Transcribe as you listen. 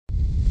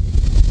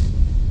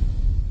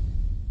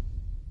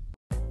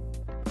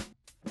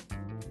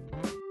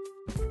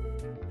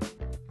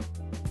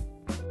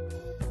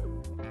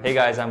Hey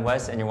guys, I'm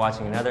Wes and you're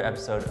watching another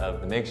episode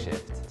of The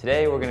MakeShift.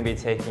 Today we're going to be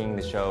taking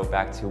the show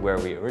back to where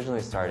we originally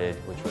started,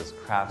 which was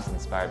crafts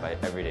inspired by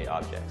everyday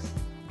objects.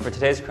 For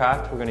today's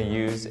craft, we're going to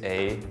use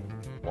a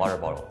water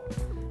bottle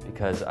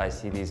because I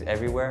see these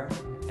everywhere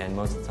and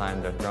most of the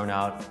time they're thrown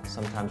out,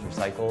 sometimes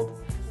recycled.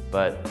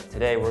 But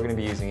today we're going to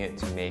be using it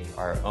to make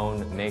our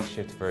own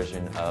makeshift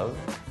version of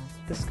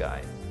this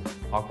guy,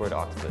 Awkward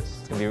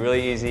Octopus. It's going to be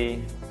really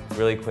easy,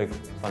 really quick,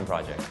 fun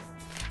project.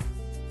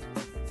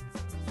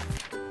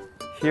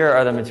 Here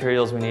are the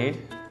materials we need.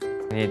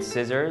 We need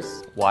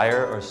scissors,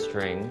 wire or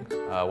string,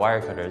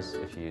 wire cutters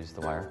if you use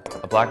the wire,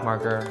 a black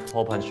marker,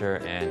 hole puncher,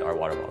 and our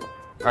water bottle.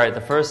 All right, the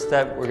first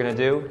step we're gonna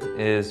do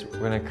is we're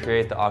gonna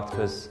create the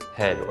octopus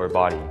head or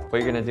body. What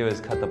you're gonna do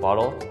is cut the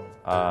bottle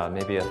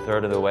maybe a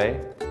third of the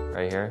way,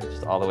 right here,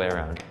 just all the way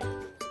around.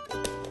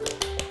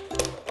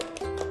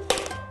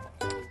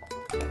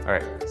 All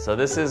right, so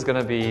this is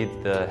gonna be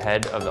the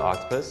head of the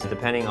octopus.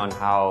 Depending on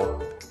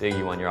how big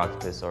you want your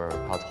octopus or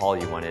how tall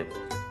you want it,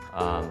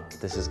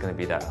 this is going to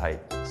be that height.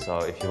 So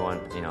if you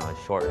want, a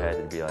short head,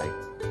 it'd be like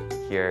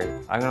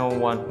here. I'm going to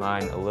want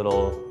mine a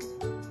little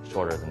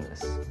shorter than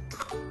this.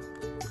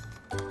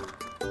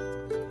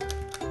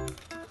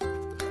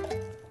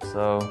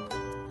 So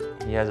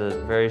he has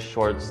a very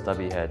short,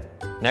 stubby head.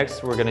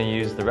 Next, we're going to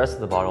use the rest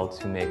of the bottle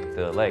to make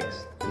the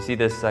legs. You see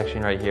this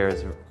section right here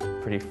is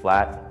pretty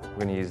flat.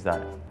 We're going to use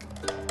that.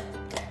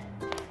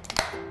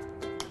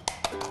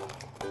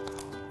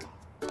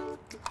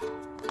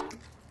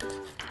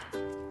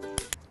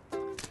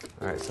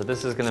 Alright, so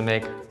this is going to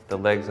make the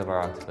legs of our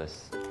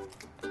octopus.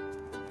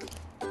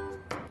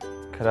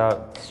 Cut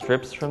out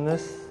strips from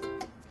this.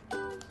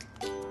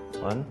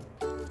 1,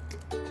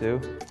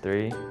 2,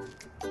 3,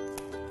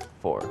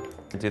 4.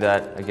 Do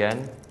that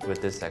again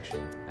with this section.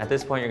 At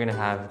this point, you're going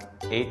to have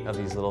 8 of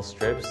these little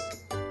strips,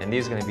 and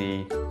these are going to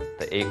be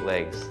the 8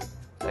 legs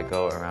that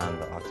go around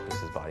the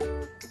octopus's body.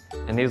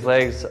 And these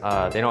legs,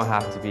 they don't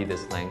have to be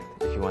this length.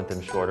 If you want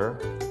them shorter,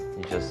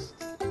 you just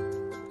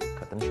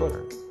cut them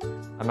shorter.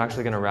 I'm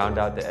actually going to round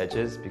out the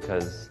edges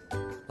because,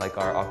 like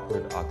our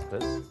awkward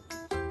octopus,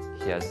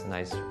 he has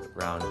nice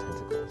round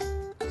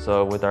tentacles.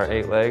 So with our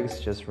 8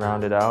 legs, just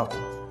round it out.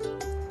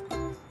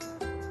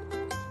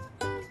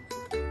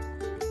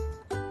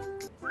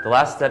 The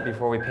last step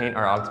before we paint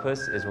our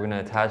octopus is we're going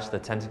to attach the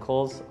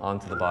tentacles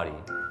onto the body.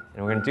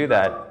 And we're going to do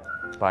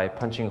that by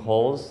punching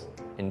holes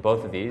in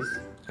both of these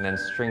and then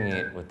stringing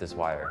it with this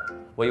wire.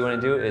 What you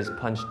want to do is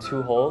punch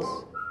 2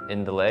 holes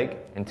in the leg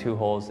and 2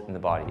 holes in the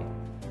body.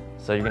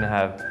 So you're going to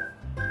have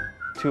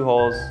 2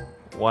 holes,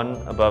 one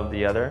above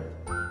the other,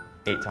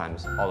 8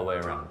 times, all the way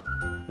around.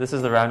 This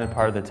is the rounded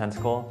part of the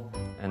tentacle,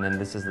 and then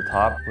this is the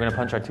top. We're going to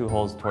punch our 2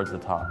 holes towards the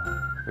top.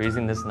 We're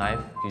using this knife.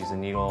 You can use a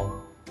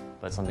needle,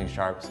 but something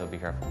sharp, so be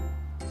careful.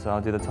 So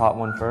I'll do the top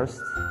one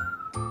first.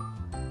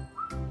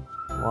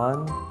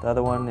 1. The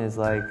other one is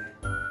like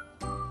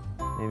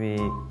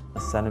maybe a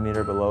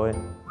centimeter below it.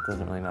 It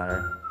doesn't really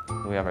matter.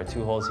 We have our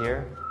 2 holes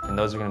here, and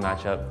those are going to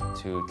match up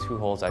to 2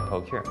 holes I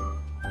poke here.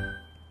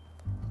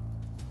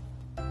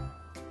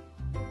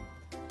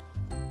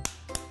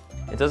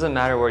 It doesn't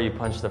matter where you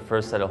punch the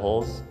first set of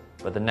holes,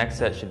 but the next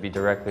set should be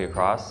directly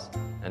across,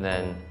 and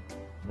then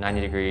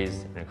 90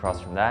 degrees and across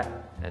from that,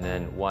 and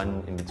then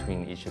 1 in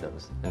between each of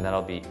those. And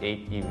that'll be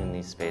 8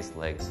 evenly spaced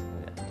legs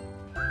in the end.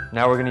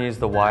 Now we're going to use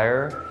the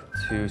wire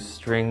to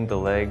string the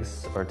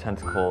legs or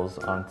tentacles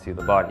onto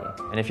the body.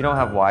 And if you don't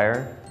have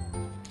wire,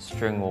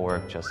 string will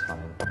work just fine.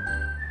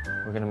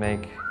 We're going to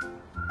make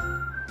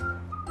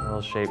a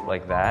little shape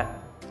like that,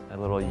 a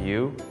little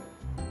U,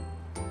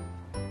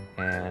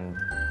 and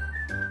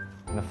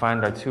I'm going to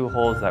find our 2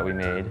 holes that we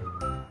made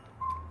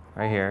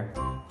right here,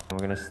 and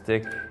we're going to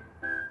stick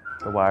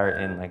the wire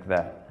in like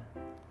that.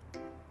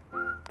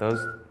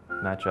 Those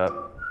match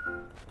up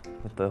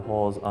with the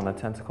holes on the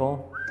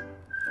tentacle.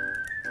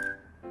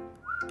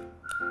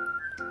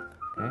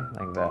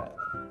 Okay, like that.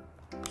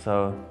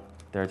 So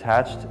they're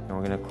attached, and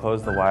we're going to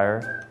close the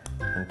wire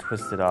and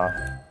twist it off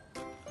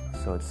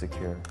so it's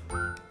secure.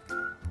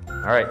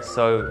 Alright,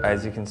 so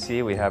as you can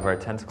see, we have our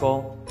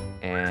tentacle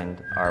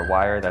and our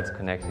wire that's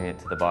connecting it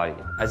to the body.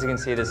 As you can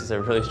see, this is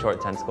a really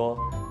short tentacle,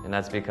 and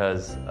that's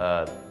because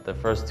the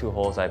first 2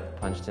 holes I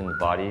punched in the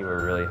body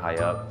were really high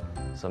up.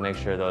 So make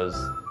sure those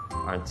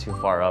aren't too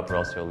far up, or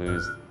else you'll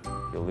lose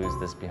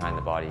this behind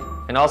the body.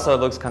 And also,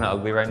 it looks kind of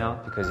ugly right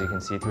now because you can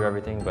see through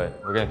everything,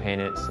 but we're gonna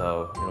paint it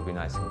so it'll be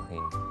nice and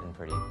clean and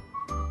pretty.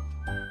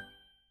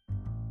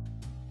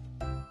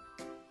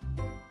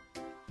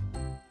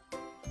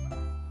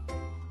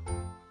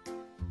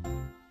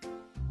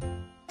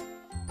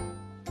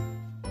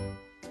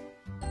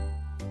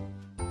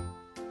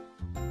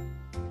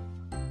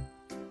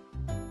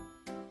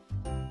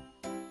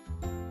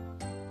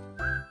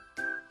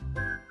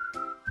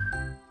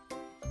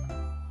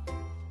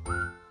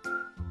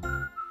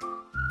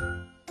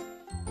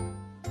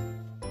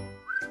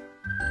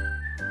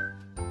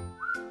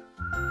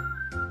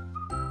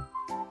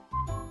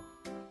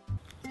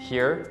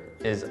 Here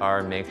is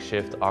our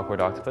makeshift awkward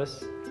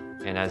octopus,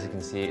 and as you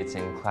can see, it's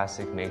in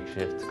classic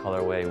makeshift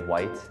colorway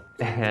white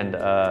and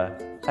I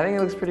think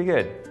it looks pretty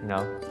good, you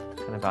know,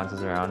 kind of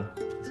bounces around.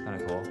 It's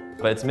kind of cool.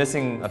 But it's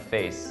missing a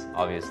face,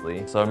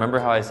 obviously. So remember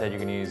how I said you're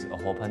gonna use a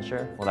hole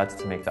puncher? Well, that's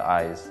to make the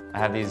eyes. I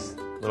have these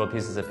little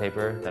pieces of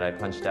paper that I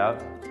punched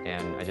out,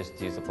 and I just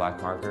used a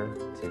black marker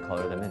to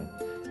color them in.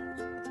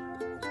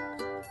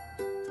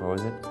 Where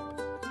was it?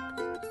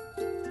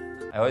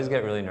 I always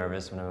get really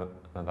nervous when I'm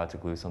about to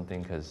glue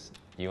something because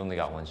you only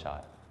got one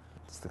shot.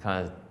 It's the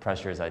kind of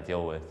pressures I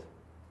deal with.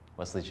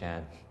 Wesley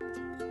Chan.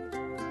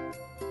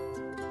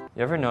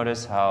 You ever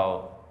notice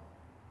how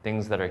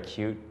things that are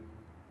cute,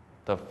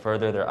 the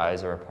further their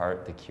eyes are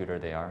apart, the cuter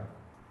they are?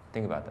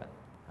 Think about that.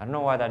 I don't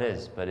know why that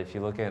is, but if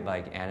you look at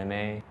like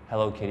anime,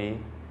 Hello Kitty,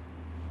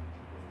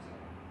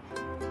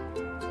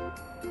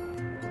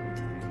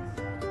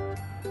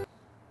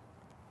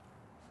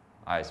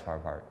 eyes far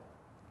apart.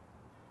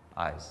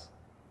 Eyes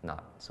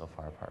not so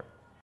far apart.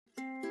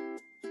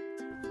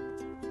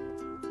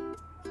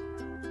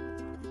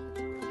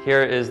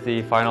 Here is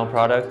the final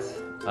product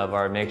of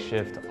our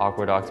makeshift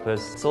Awkward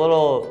Octopus. It's a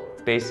little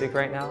basic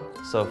right now,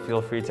 so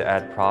feel free to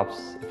add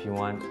props if you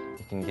want.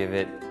 You can give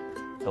it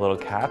a little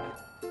cap.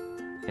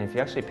 And if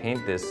you actually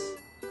paint this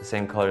the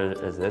same color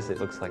as this, it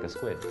looks like a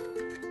squid. So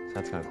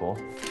that's kind of cool.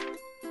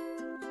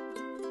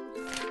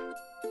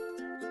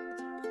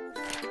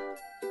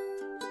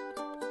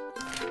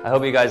 I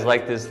hope you guys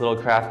like this little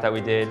craft that we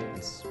did.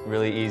 It's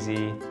really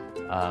easy,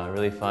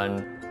 really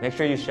fun. Make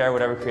sure you share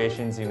whatever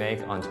creations you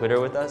make on Twitter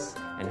with us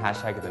and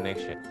hashtag the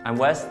Makeshift. I'm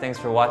Wes, thanks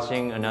for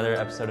watching another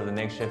episode of the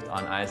Makeshift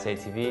on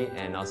ISAtv,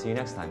 and I'll see you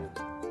next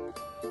time.